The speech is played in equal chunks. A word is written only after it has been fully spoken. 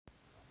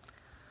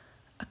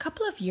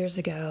couple of years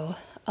ago,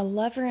 a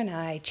lover and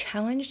I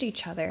challenged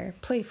each other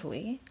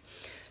playfully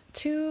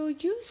to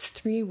use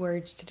 3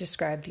 words to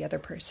describe the other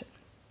person.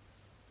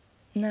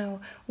 Now,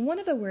 one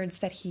of the words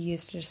that he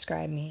used to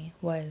describe me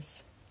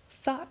was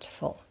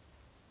thoughtful,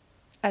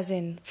 as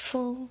in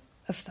full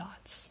of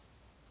thoughts.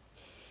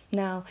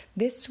 Now,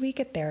 this week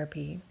at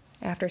therapy,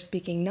 after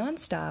speaking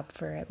nonstop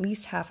for at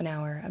least half an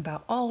hour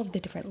about all of the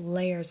different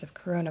layers of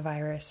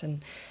coronavirus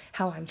and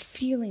how I'm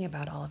feeling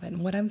about all of it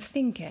and what I'm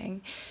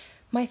thinking,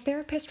 my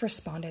therapist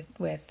responded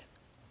with,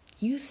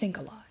 "You think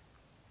a lot."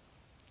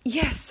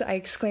 "Yes," I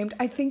exclaimed,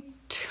 "I think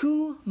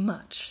too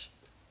much."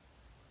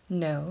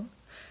 "No,"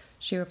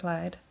 she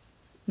replied,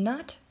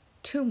 "not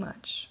too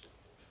much,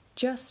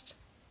 just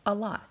a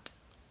lot."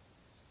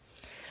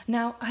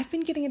 Now, I've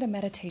been getting into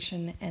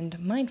meditation and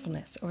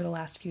mindfulness over the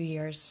last few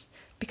years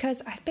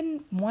because I've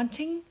been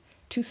wanting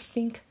to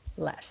think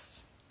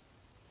less.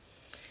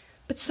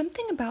 But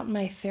something about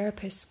my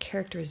therapist's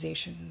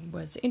characterization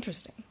was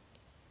interesting.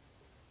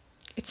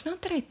 It's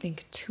not that I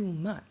think too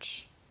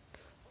much.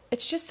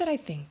 It's just that I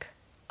think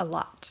a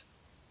lot.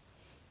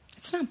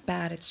 It's not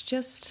bad, it's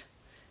just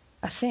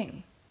a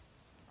thing.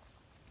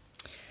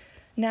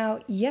 Now,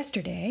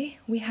 yesterday,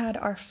 we had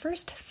our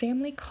first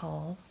family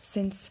call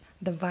since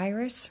the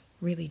virus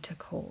really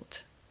took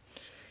hold.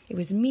 It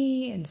was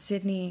me and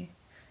Sydney,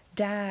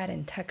 Dad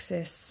in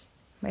Texas,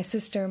 my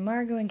sister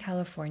Margot in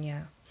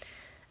California,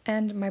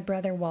 and my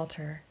brother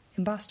Walter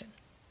in Boston.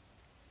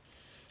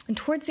 And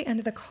towards the end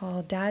of the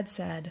call, Dad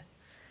said,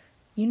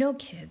 "You know,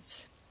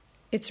 kids,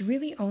 it's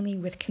really only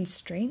with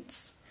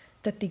constraints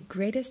that the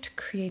greatest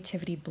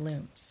creativity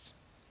blooms.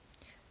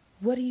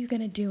 What are you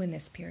going to do in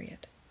this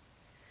period?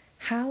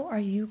 How are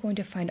you going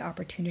to find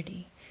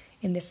opportunity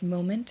in this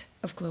moment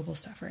of global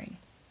suffering?"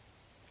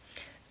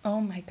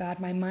 Oh my God,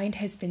 my mind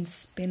has been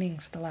spinning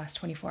for the last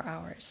 24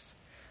 hours.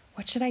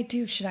 What should I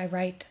do? Should I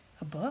write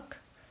a book?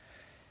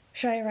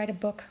 Should I write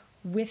a book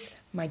with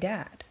my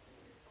dad?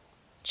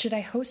 Should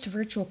I host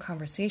virtual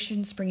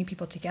conversations, bringing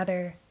people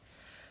together?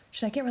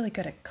 Should I get really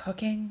good at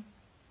cooking?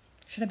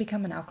 Should I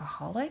become an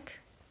alcoholic?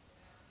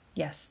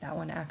 Yes, that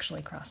one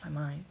actually crossed my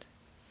mind.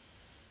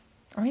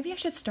 Or maybe I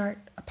should start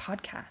a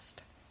podcast.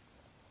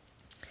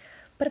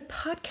 But a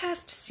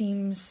podcast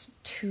seems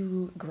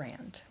too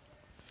grand.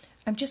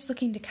 I'm just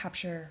looking to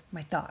capture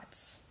my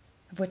thoughts,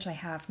 of which I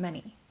have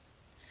many.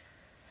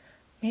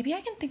 Maybe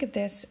I can think of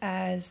this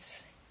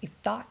as a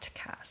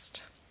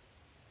thoughtcast,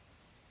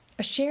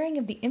 a sharing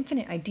of the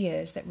infinite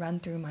ideas that run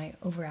through my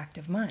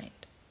overactive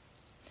mind.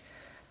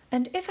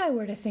 And if I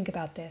were to think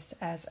about this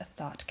as a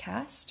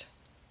thoughtcast,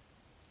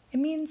 it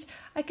means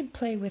I could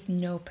play with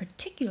no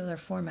particular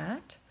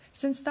format,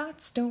 since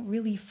thoughts don't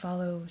really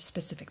follow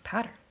specific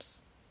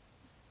patterns.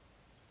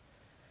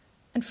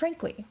 And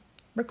frankly,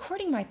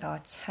 recording my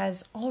thoughts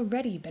has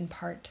already been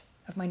part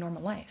of my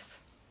normal life.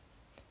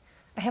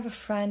 I have a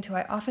friend who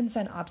I often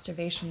send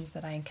observations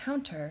that I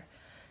encounter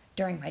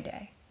during my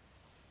day.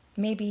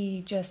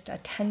 Maybe just a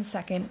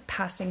 10-second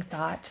passing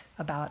thought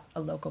about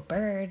a local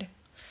bird,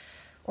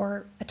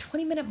 or a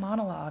 20-minute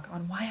monologue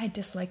on why I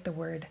dislike the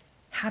word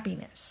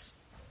happiness.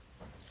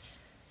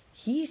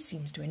 He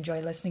seems to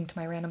enjoy listening to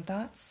my random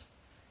thoughts,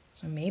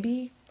 so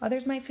maybe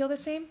others might feel the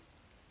same.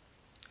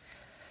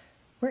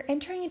 We're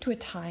entering into a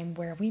time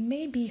where we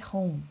may be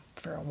home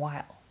for a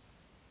while.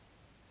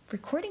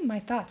 Recording my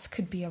thoughts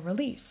could be a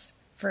release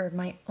for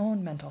my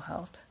own mental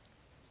health,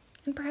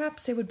 and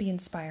perhaps it would be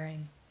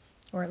inspiring,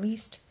 or at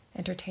least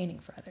entertaining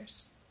for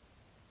others.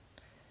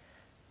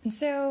 And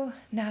so,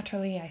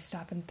 naturally, I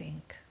stop and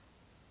think,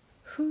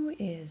 who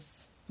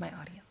is my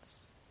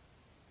audience?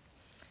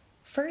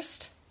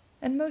 First,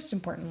 and most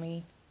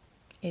importantly,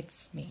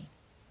 it's me.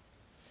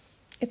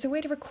 It's a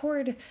way to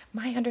record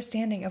my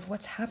understanding of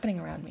what's happening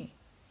around me.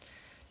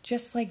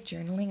 Just like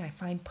journaling, I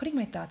find putting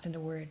my thoughts into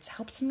words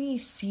helps me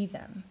see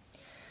them,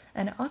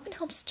 and it often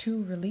helps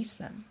to release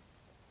them.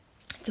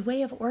 It's a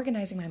way of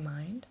organizing my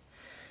mind,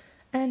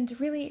 and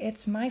really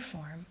it's my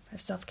form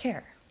of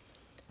self-care.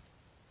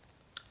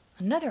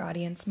 Another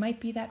audience might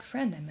be that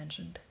friend I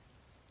mentioned.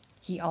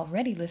 He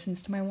already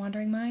listens to my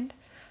wandering mind,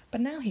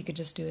 but now he could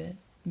just do it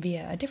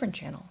via a different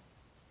channel.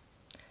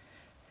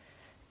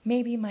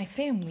 Maybe my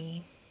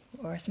family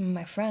or some of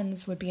my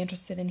friends would be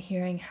interested in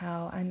hearing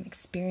how I'm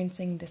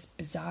experiencing this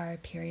bizarre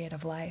period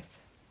of life.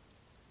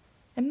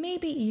 And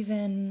maybe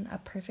even a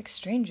perfect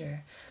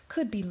stranger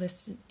could be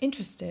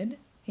interested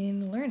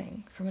in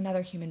learning from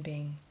another human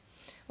being,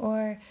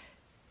 or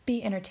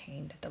be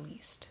entertained at the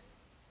least.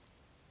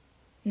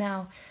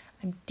 Now,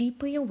 I'm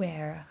deeply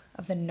aware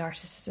of the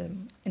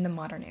narcissism in the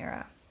modern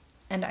era,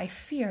 and I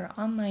fear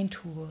online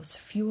tools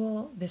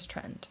fuel this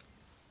trend.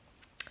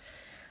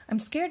 I'm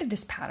scared of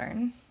this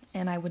pattern,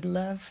 and I would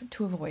love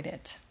to avoid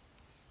it.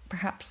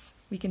 Perhaps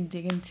we can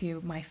dig into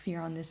my fear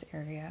on this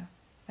area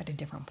at a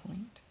different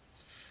point.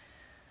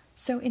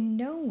 So in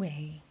no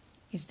way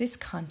is this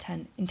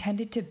content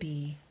intended to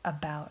be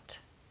about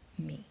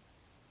me.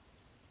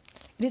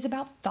 It is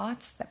about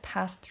thoughts that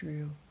pass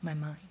through my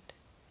mind.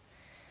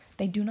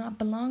 They do not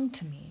belong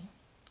to me,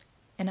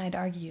 and I'd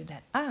argue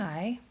that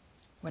I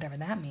whatever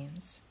that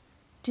means,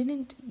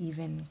 didn't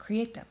even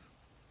create them.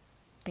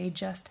 They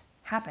just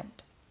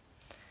happened,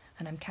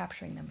 and I'm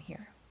capturing them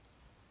here.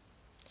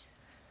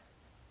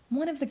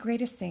 One of the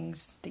greatest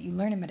things that you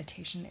learn in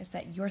meditation is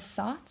that your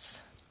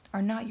thoughts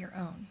are not your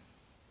own.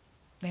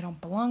 They don't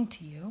belong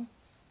to you.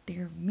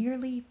 They're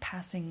merely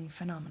passing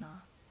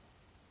phenomena.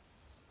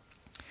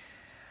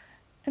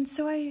 And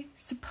so I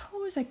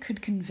suppose I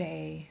could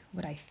convey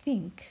what I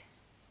think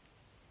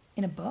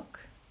in a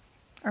book,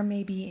 or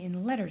maybe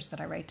in letters that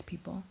I write to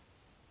people.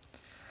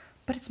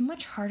 But it's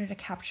much harder to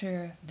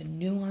capture the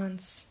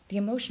nuance, the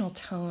emotional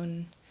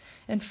tone,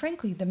 and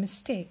frankly, the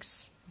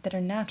mistakes that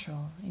are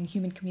natural in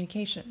human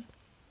communication.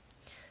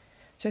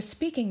 So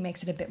speaking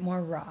makes it a bit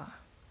more raw,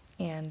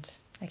 and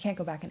I can't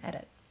go back and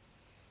edit.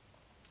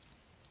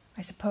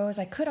 I suppose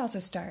I could also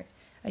start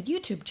a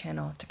YouTube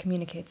channel to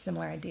communicate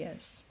similar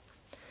ideas.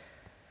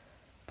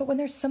 But when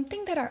there's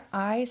something that our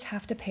eyes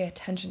have to pay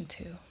attention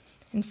to,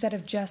 instead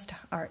of just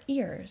our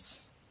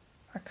ears,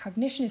 our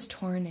cognition is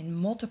torn in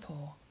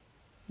multiple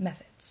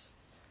methods.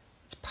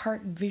 It's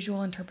part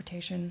visual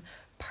interpretation,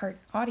 part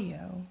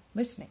audio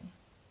listening.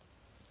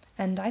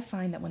 And I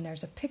find that when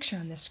there's a picture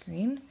on the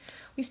screen,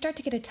 we start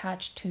to get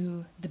attached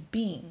to the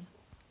being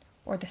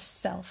or the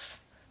self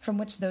from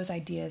which those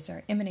ideas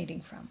are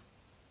emanating from.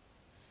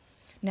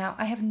 Now,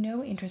 I have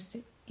no interest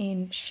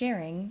in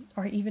sharing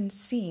or even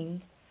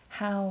seeing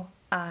how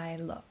I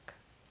look.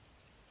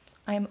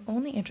 I am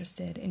only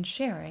interested in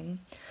sharing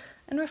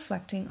and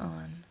reflecting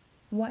on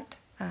what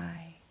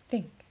I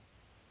think.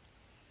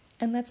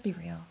 And let's be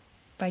real,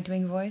 by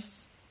doing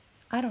voice,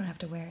 I don't have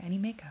to wear any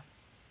makeup.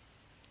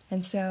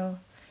 And so,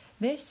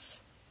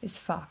 this is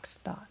Fox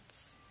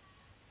Thoughts.